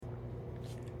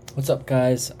What's up,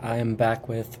 guys? I am back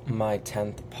with my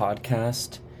 10th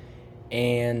podcast,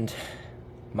 and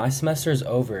my semester is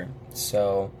over,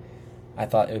 so I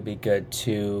thought it would be good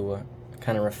to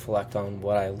kind of reflect on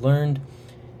what I learned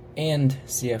and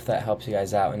see if that helps you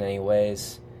guys out in any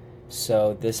ways.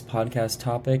 So, this podcast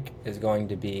topic is going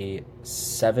to be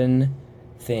 7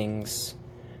 things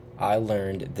I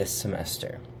learned this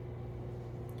semester.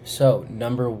 So,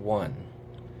 number 1.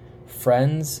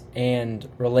 Friends and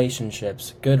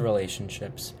relationships, good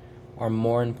relationships, are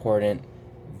more important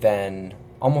than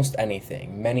almost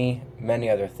anything, many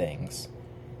other things.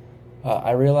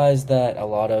 I realized that a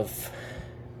lot of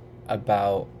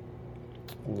about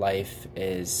life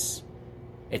it's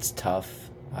tough.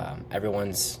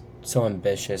 Everyone's so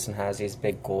ambitious and has these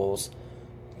big goals,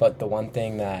 but the one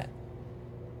thing that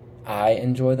I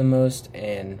enjoy the most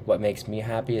and what makes me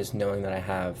happy is knowing that I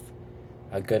have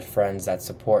good friends that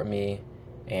support me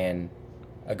and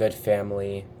a good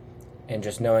family, and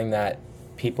just knowing that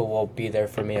people will be there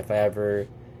for me if I ever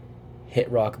hit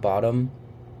rock bottom.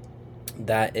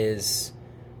 That is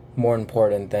more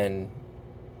important than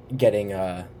getting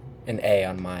an A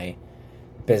on my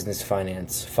business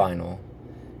finance final,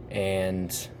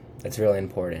 and that's really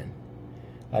important.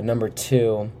 Number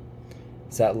 2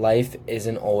 is that life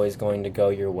isn't always going to go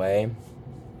your way,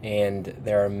 and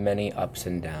there are many ups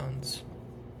and downs.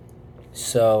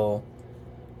 So,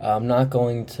 I'm not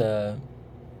going to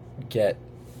get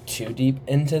too deep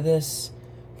into this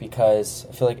because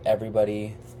I feel like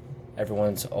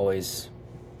everyone's always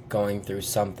going through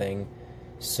something.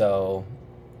 So,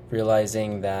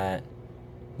 realizing that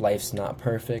life's not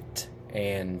perfect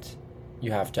and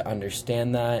you have to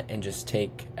understand that and just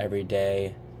take every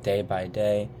day, day by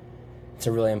day, it's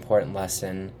a really important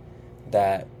lesson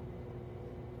that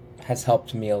has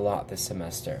helped me a lot this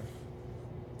semester.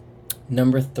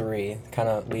 Number 3 kind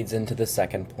of leads into the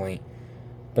second point,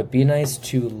 but be nice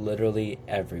to literally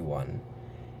everyone.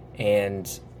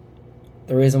 And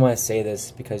the reason why I say this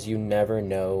is because you never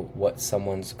know what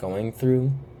someone's going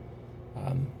through.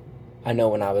 I know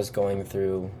when I was going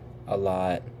through a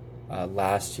lot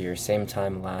last year, same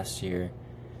time last year,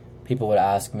 people would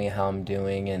ask me how I'm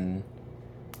doing, and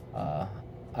I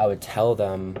would tell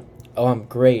them, oh, I'm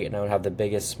great, and I would have the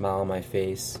biggest smile on my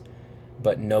face,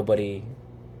 but nobody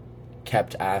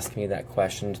kept asking me that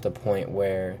question to the point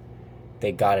where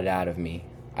they got it out of me.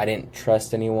 I didn't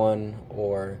trust anyone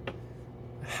or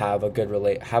have a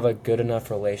good enough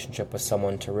relationship with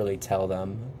someone to really tell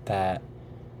them that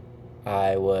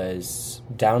I was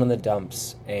down in the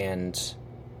dumps and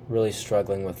really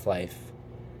struggling with life.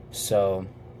 So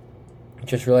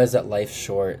just realize that life's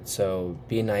short, so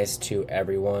be nice to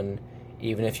everyone.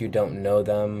 Even if you don't know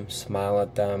them, smile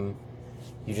at them.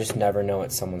 You just never know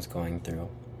what someone's going through.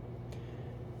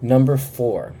 Number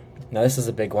 4. Now this is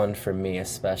a big one for me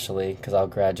especially because I'll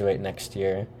graduate next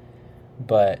year.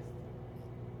 But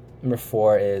number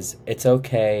 4 is it's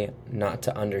okay not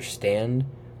to understand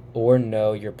or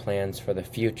know your plans for the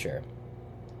future.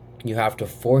 You have to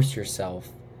force yourself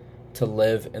to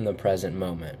live in the present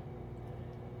moment.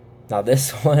 Now this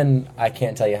one, I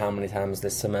can't tell you how many times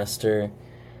this semester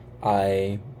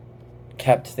I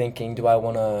kept thinking, do I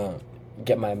want to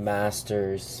get my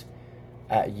master's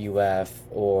at UF,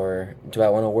 or do I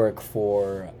want to work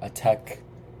for a tech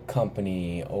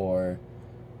company or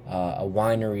a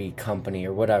winery company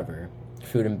or whatever,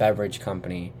 food and beverage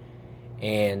company?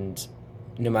 And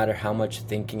no matter how much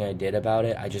thinking I did about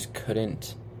it, I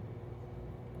couldn't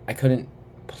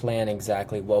plan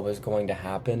exactly what was going to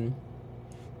happen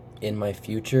in my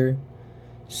future.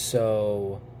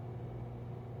 So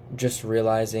just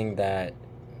realizing that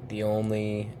the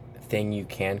only thing you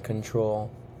can control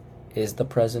is the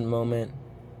present moment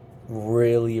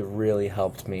really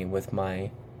helped me with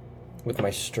my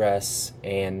stress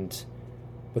and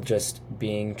with just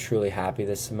being truly happy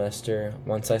this semester.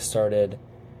 Once I started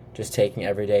just taking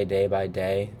every day by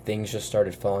day, things just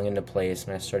started falling into place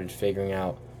and I started figuring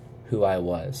out who I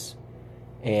was.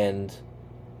 And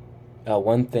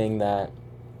one thing that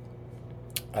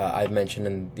I've mentioned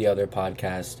in the other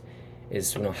podcast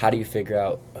is, how do you figure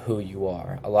out who you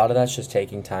are? A lot of that's just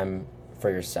taking time for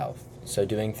yourself. So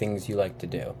doing things you like to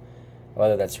do,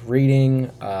 whether that's reading.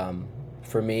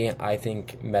 For me, I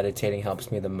think meditating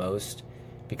helps me the most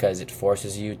because it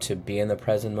forces you to be in the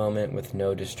present moment with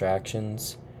no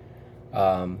distractions.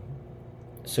 So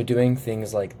doing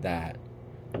things like that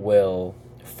will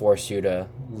force you to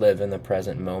live in the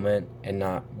present moment and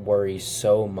not worry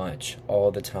so much all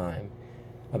the time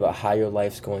about how your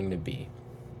life's going to be.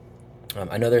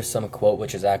 I know there's some quote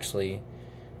which is actually,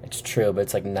 it's true, but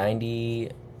it's like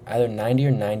either 90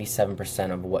 or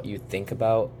 97% of what you think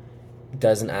about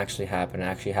doesn't actually happen. It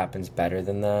actually happens better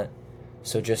than that.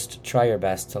 So just try your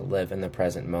best to live in the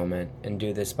present moment, and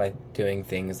do this by doing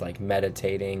things like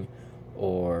meditating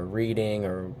or reading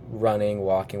or running,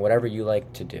 walking, whatever you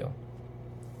like to do.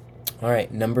 All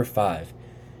right, number 5.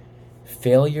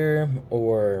 Failure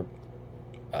or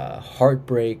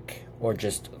heartbreak or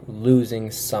just losing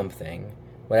something,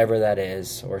 whatever that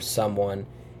is, or someone,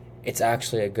 it's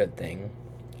actually a good thing.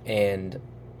 And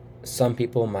some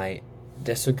people might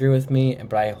disagree with me,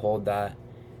 but I hold that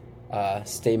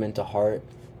statement to heart.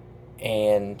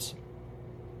 And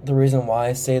the reason why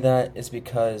I say that is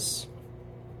because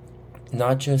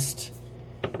not just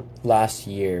last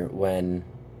year when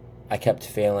I kept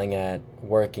failing at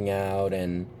working out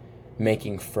and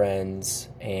making friends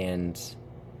and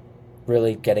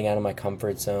really getting out of my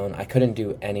comfort zone. I couldn't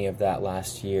do any of that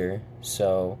last year.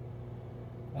 So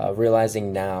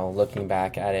realizing now, looking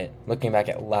back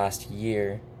at last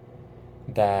year,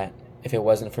 that if it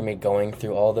wasn't for me going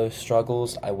through all those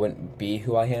struggles, I wouldn't be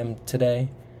who I am today.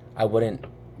 I wouldn't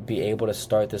be able to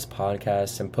start this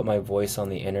podcast and put my voice on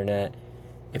the internet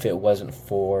if it wasn't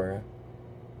for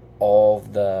all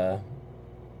of the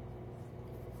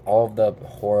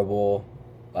horrible,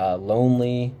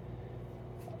 lonely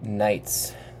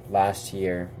nights last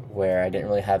year where I didn't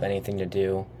really have anything to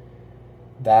do.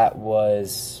 That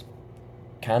was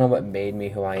kind of what made me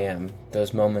who I am.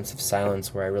 Those moments of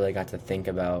silence where I really got to think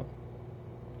about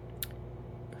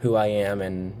who I am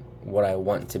and what I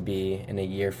want to be in a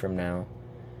year from now.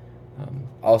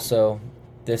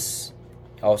 This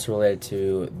also related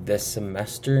to this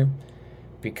semester,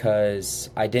 because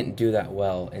I didn't do that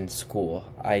well in school.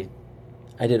 I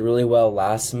did really well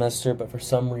last semester, but for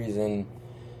some reason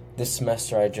this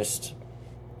semester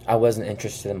I wasn't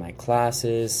interested in my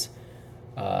classes.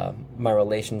 My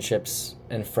relationships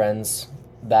and friends,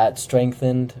 that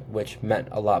strengthened, which meant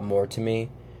a lot more to me,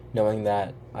 knowing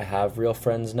that I have real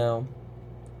friends now.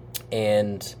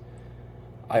 And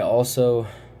I also,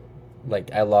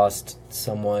 I lost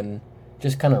someone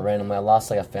just kind of randomly. I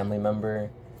lost a family member.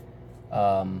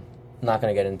 I'm not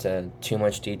going to get into too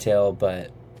much detail,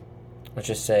 but let's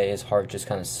just say his heart just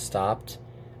kind of stopped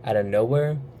out of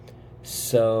nowhere.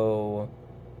 So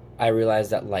I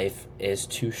realized that life is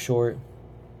too short,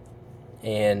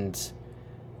 and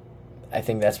I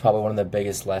think that's probably one of the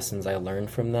biggest lessons I learned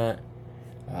from that,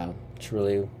 which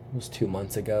really was 2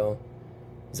 months ago,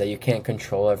 is that you can't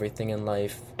control everything in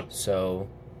life. So,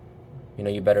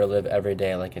 you better live every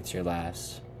day like it's your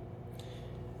last.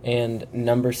 And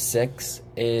number 6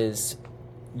 is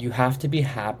you have to be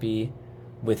happy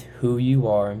with who you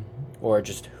are, or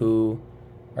just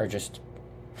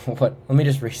what? Let me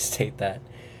just restate that.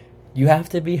 You have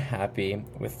to be happy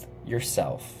with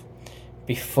yourself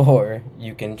before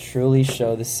you can truly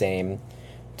show the same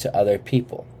to other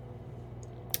people.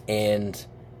 And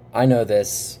I know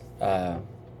this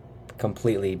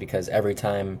completely, because every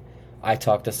time I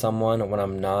talk to someone when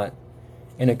I'm not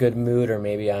in a good mood, or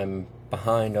maybe I'm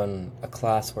behind on a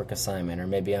classwork assignment, or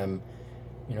maybe I'm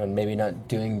maybe not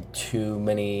doing too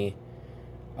many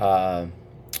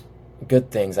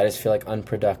good things, I just feel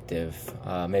unproductive.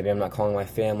 Maybe I'm not calling my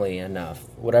family enough.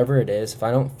 Whatever it is, if I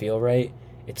don't feel right,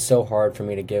 it's so hard for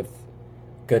me to give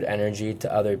good energy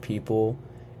to other people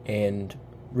and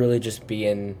really just be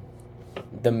in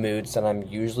the moods that I'm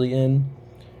usually in.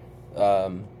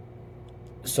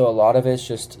 So a lot of it's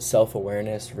just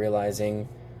self-awareness, realizing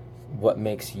what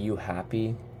makes you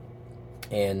happy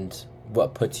and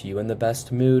what puts you in the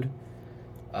best mood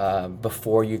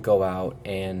before you go out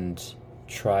and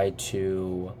try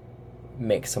to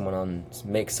make someone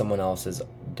else's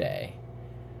day.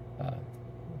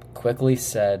 Quickly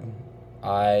said,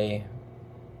 I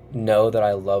know that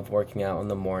I love working out in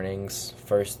the mornings,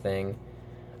 first thing.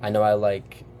 I know I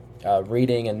like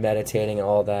reading and meditating and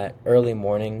all that early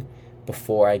morning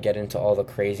before I get into all the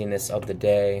craziness of the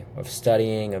day, of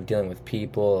studying, of dealing with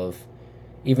people, of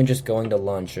even just going to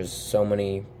lunch. There's so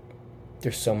many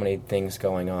things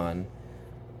going on.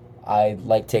 I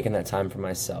like taking that time for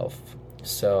myself.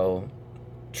 So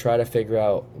try to figure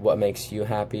out what makes you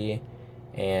happy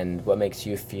and what makes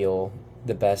you feel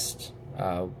the best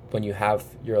when you have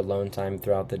your alone time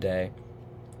throughout the day.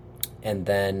 And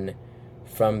then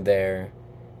from there,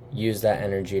 use that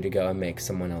energy to go and make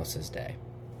someone else's day.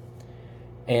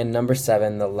 And number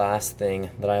 7, the last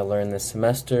thing that I learned this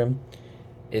semester,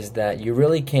 is that you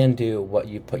really can do what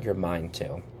you put your mind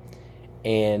to.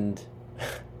 And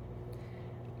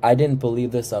I didn't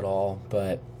believe this at all,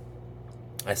 but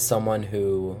as someone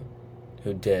who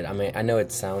did, I know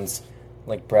it sounds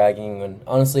like bragging, and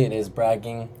honestly it is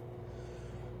bragging,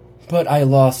 but I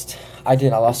lost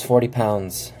 40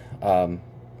 pounds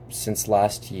since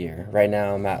last year. Right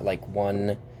now I'm at like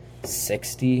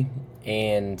 160,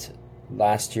 and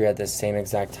last year at the same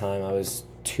exact time I was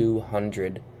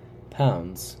 200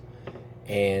 pounds.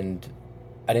 And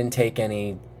I didn't take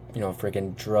any,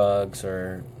 freaking drugs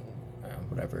or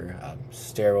whatever,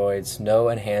 steroids, no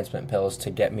enhancement pills to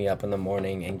get me up in the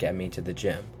morning and get me to the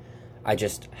gym. I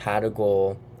just had a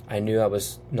goal. I knew I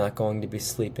was not going to be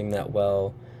sleeping that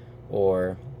well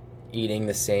or eating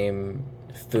the same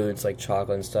foods like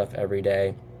chocolate and stuff every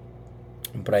day.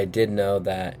 But I did know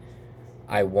that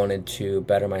I wanted to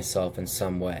better myself in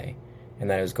some way, and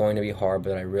that it was going to be hard,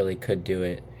 but I really could do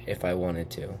it if I wanted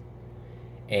to.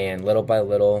 And little by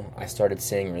little, I started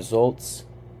seeing results,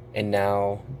 and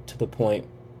now to the point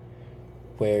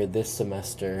where this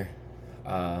semester,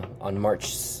 on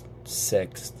March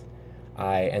 6th,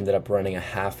 I ended up running a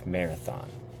half marathon.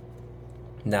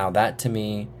 Now that to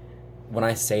me, when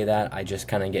I say that, I just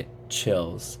kind of get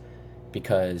chills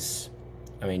because,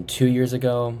 2 years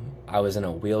ago, I was in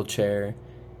a wheelchair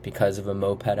because of a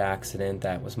moped accident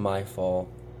that was my fault.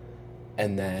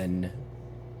 And then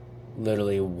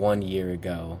literally 1 year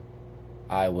ago,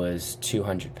 I was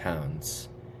 200 pounds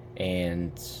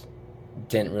and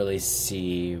didn't really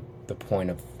see the point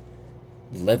of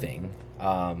living.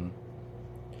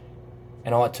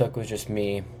 And all it took was just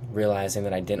me realizing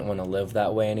that I didn't want to live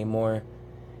that way anymore.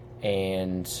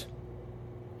 And,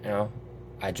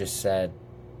 I just said,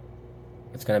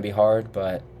 it's going to be hard,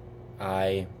 but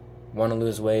I want to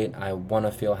lose weight. I want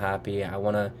to feel happy. I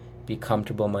want to be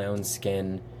comfortable in my own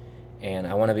skin. And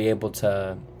I want to be able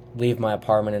to leave my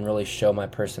apartment and really show my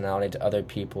personality to other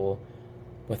people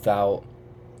without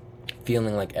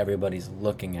feeling like everybody's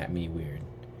looking at me weird.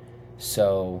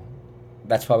 So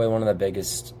that's probably one of the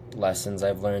biggest lessons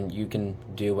I've learned. You can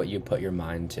do what you put your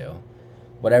mind to.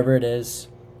 Whatever it is,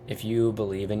 if you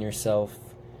believe in yourself,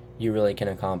 you really can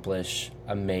accomplish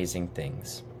amazing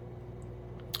things.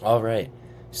 All right.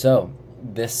 So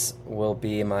this will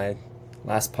be my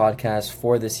last podcast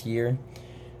for this year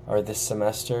or this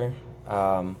semester.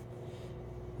 And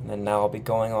then now I'll be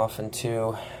going off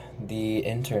into the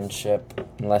internship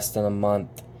in less than a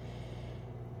month.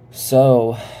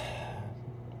 So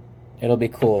it'll be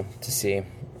cool to see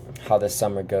how this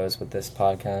summer goes with this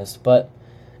podcast. But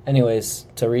anyways,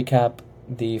 to recap,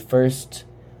 the first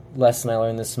lesson I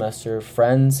learned this semester: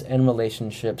 friends and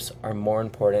relationships are more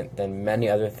important than many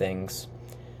other things.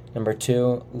 Number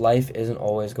 2, life isn't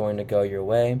always going to go your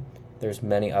way. There's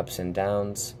many ups and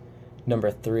downs.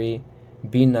 Number 3,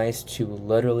 be nice to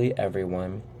literally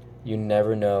everyone. You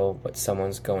never know what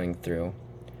someone's going through.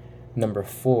 Number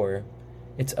 4,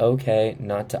 it's okay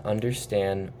not to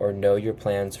understand or know your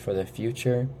plans for the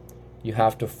future. You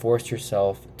have to force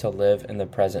yourself to live in the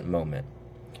present moment.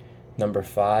 Number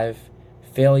 5,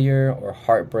 failure or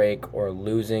heartbreak or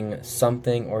losing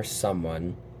something or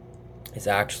someone is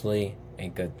actually a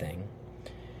good thing.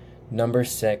 Number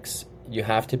 6, you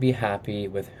have to be happy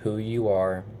with who you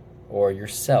are or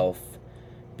yourself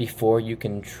before you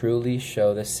can truly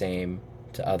show the same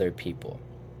to other people.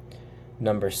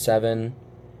 Number 7,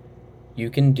 you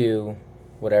can do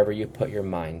whatever you put your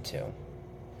mind to.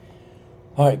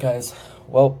 Alright guys,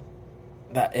 well,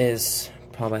 that is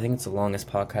probably, I think it's the longest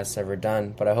podcast ever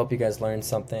done, but I hope you guys learned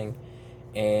something.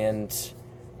 And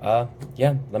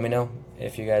yeah, let me know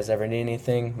if you guys ever need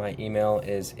anything. My email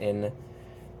is in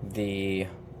the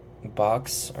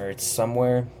box, or it's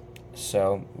somewhere,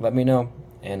 so let me know,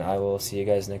 and I will see you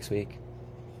guys next week.